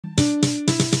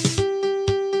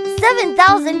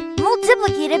7,000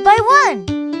 multiplied by 1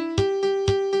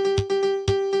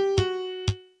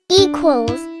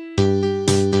 equals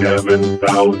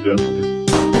 7,000.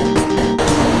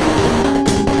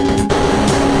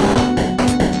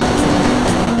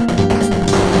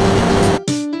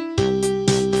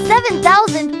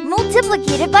 7,000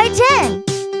 multiplied by 10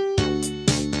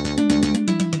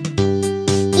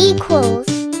 equals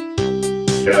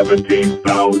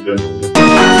 70,000.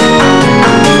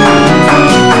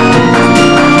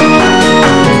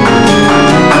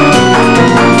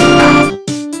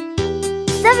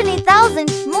 70,000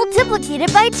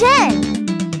 multiplied by 10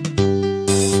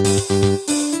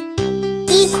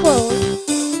 equals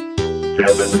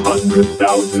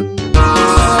 700,000.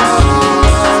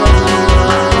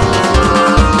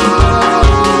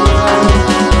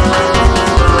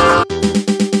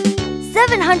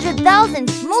 700,000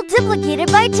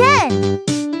 multiplied by 10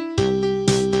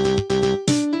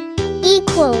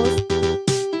 equals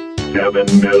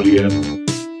 7,000,000.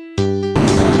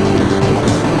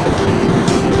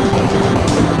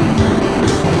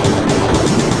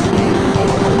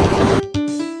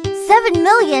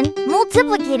 7,000,000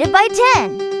 multiplied by 10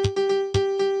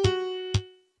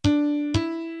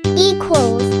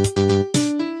 equals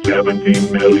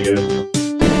 70,000,000.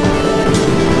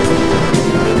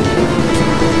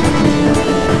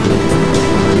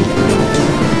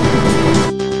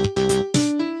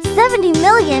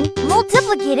 70,000,000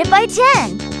 multiplied by 10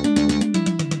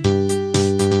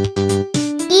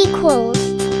 equals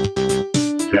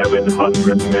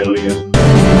 700,000,000.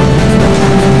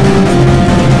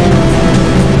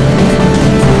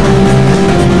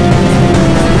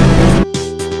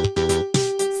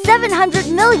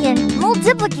 700,000,000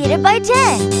 multiplied by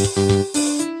 10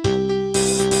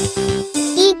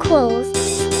 equals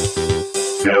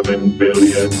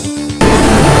 7,000,000,000.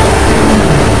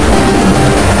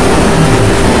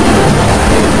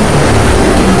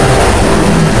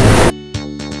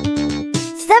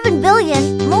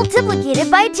 7,000,000,000 multiplied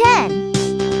by 10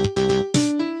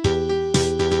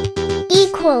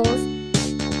 equals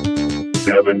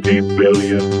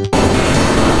 70,000,000,000.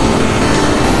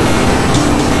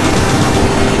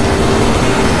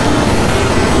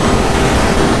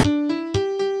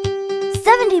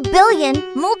 70,000,000,000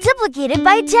 multiplied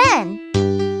by 10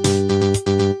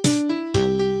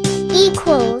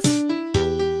 equals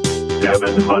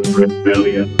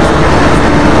 700,000,000,000.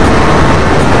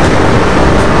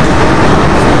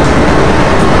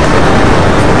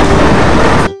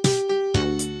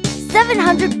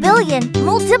 700,000,000,000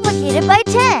 multiplied by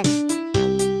 10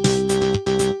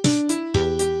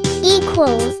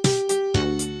 equals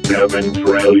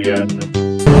 7,000,000,000,000.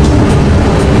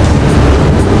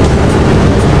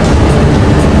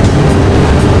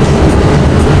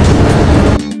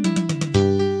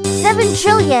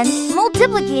 7,000,000,000,000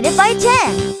 multiplied by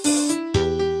 10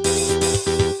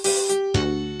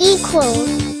 equals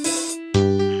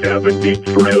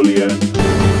 70,000,000,000,000.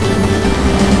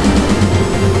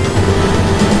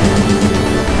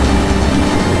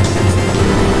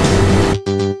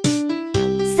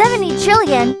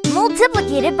 70,000,000,000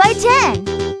 multiplied by 10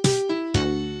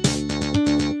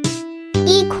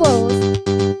 equals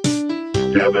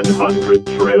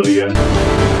 700,000,000,000,000.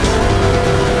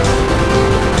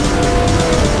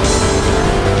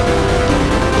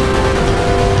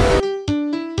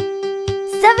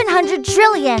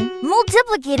 700,000,000,000,000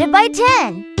 multiplied by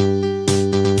 10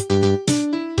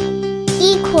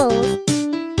 equals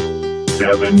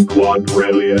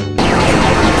 7,000,000,000,000.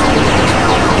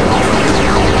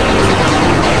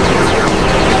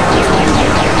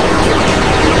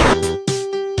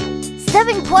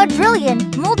 7,000,000,000,000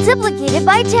 multiplied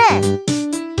by 10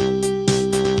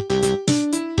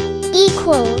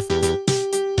 equals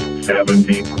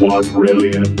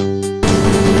 70,000,000,000,000.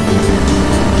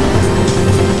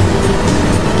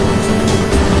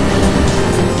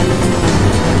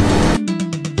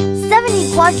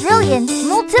 70,000,000,000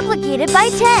 multiplied by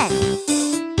 10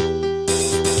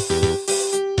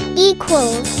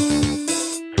 equals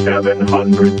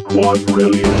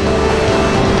 700,000,000,000,000.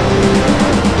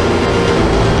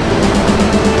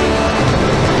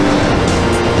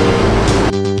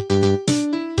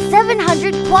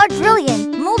 700,000,000,000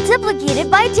 multiplied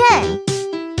by 10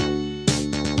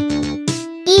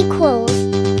 equals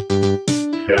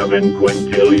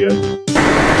 7,000,000,000,000.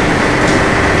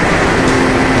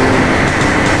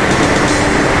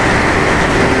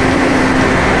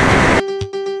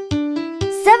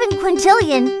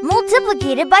 7,000,000,000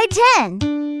 multiplied by 10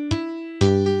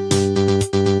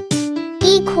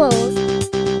 equals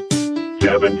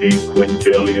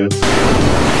 70,000,000,000,000.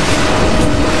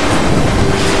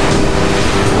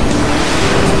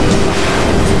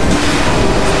 7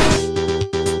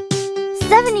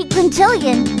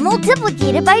 decillion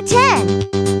multiplicated by 10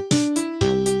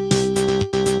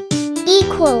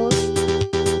 equals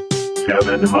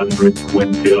 700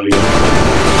 quintillion.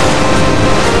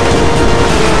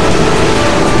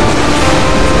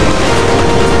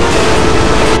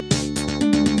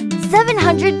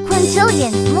 700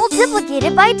 quintillion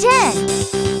multiplicated by 10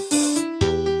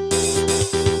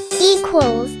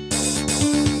 equals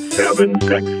 7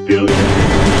 sextillion.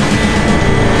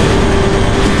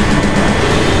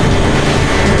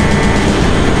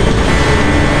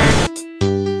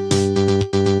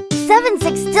 7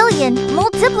 sextillion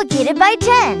multiplicated by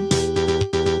 10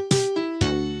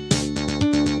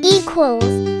 equals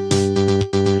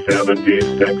 70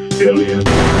 sextillion.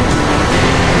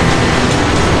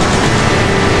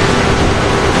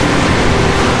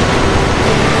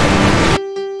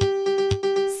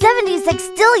 70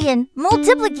 sextillion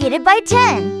multiplicated by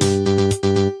 10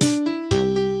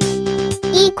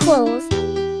 equals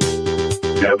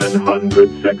 700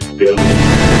 sextillion.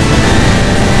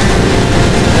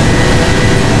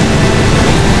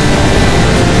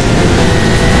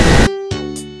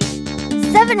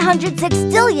 700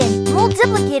 sextillion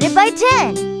multiplicated by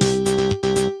 10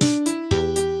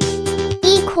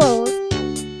 equals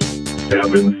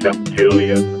 7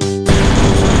 septillion.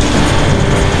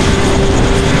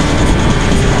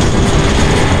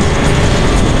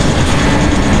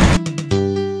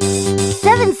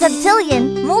 7 septillion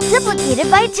multiplicated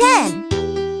by 10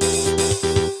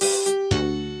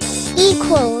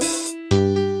 equals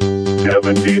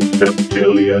 70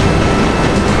 septillion.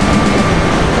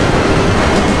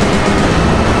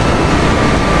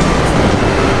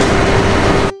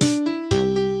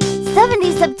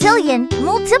 70 septillion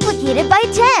multiplicated by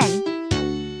 10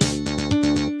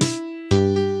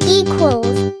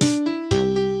 equals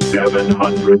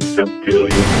 700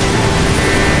 septillion.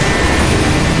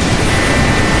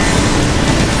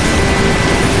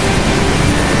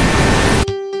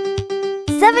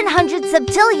 700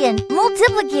 septillion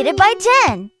multiplicated by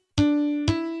 10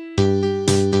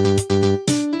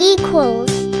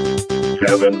 equals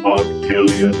 7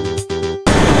 octillion.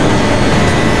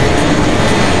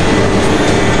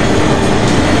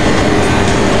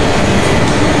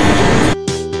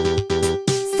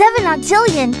 7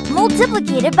 octillion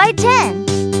multiplicated by 10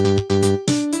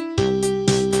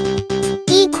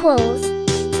 equals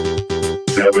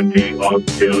 70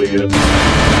 octillion.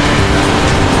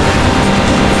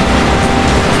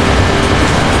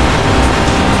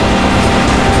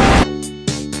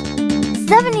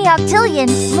 70 octillion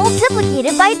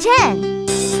multiplicated by 10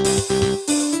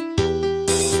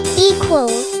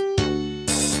 equals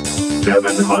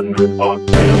 700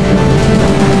 octillion.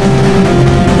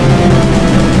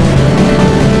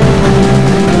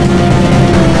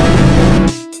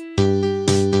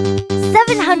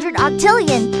 700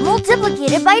 octillion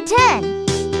multiplicated by 10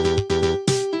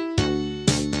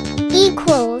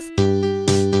 equals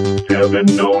 7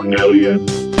 nonillion.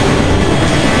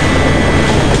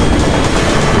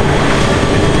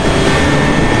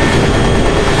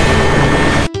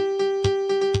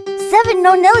 7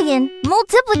 nonillion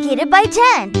multiplicated by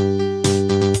 10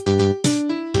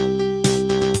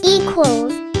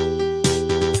 equals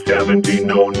 70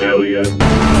 nonillion.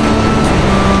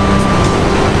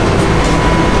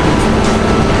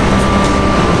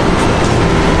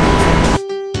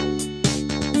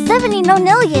 70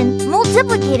 nonillion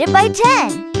multiplicated by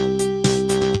 10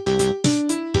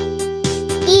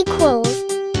 equals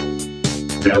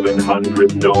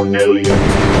 700 nonillion.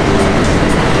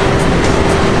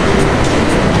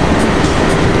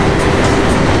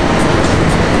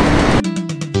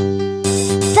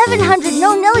 700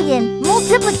 nonillion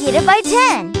multiplicated by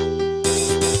 10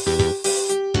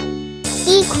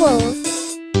 equals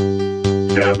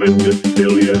 7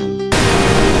 decillion.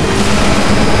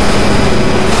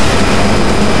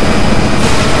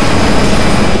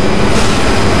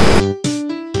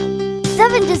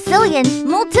 7 decillion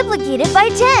multiplicated by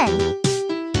 10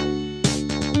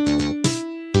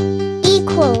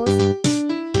 equals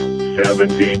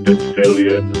 70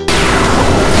 decillion.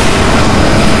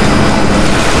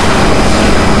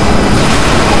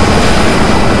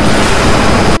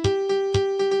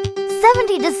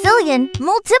 70 decillion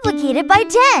multiplicated by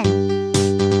 10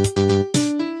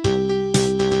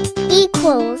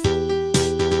 equals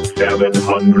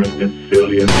 700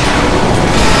 decillion.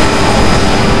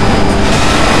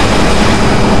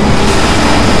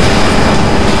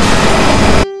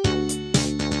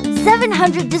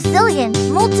 700 decillion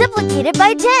multiplicated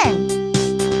by 10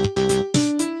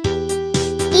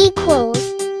 equals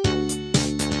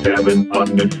 7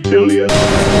 undecillion.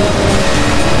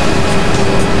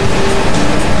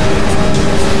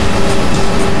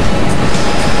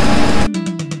 7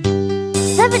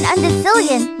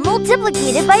 decillion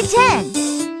multiplied by 10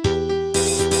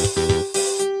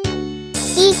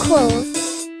 equals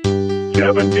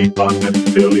 70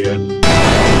 undecillion.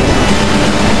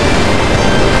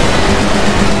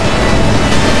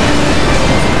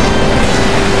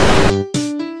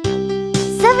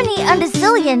 70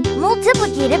 undecillion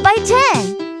multiplied by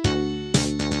 10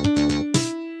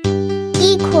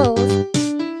 equals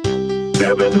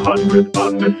 700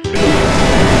 undecillion.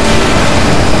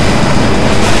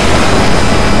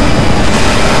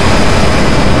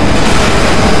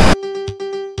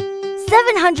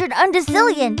 700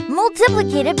 undecillion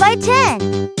multiplied by 10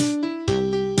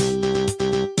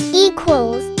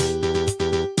 equals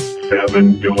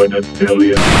 7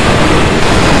 duodecillion.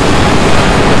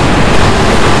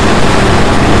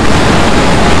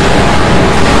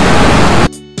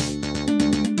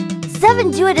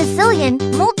 7 duodecillion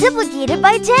multiplied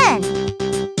by 10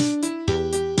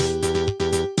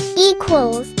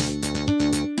 equals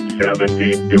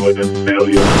 17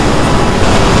 duodecillion.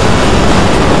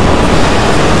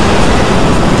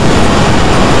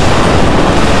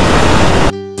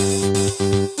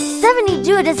 70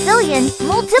 duodecillion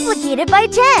multiplied by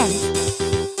 10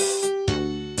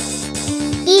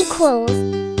 equals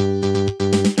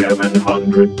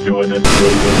 700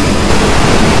 duodecillion.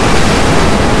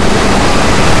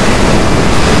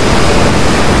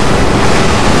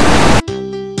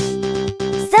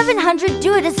 700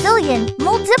 duodecillion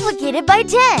multiplied by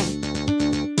 10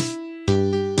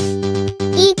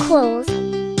 equals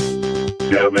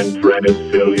 7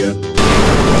 tredecillion.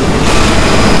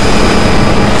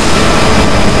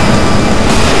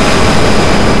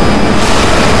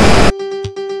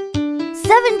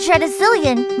 7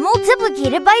 tredecillion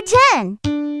multiplied by 10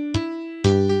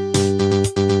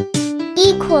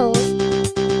 equals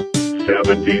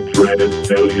 70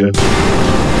 tredecillion.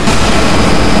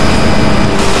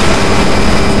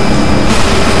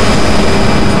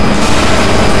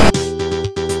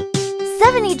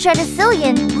 70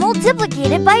 tredecillion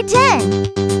multiplied by 10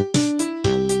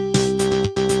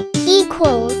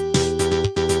 equals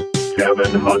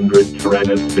 700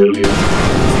 tredecillion.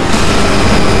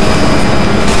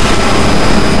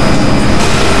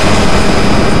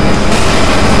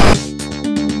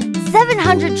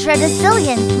 700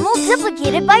 tredecillion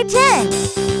multiplied by 10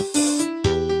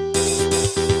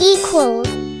 equals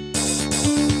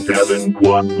 7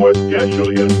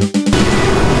 quadrillion.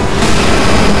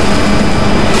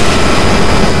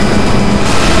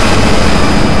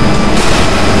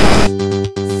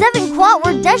 7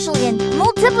 quadrillion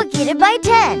multiplied by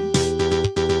 10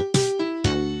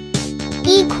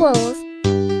 equals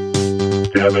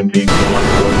 70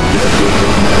 quadrillion.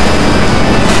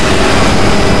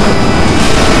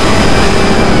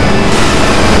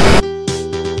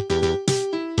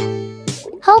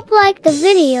 Hope like the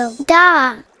video.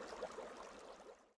 Da!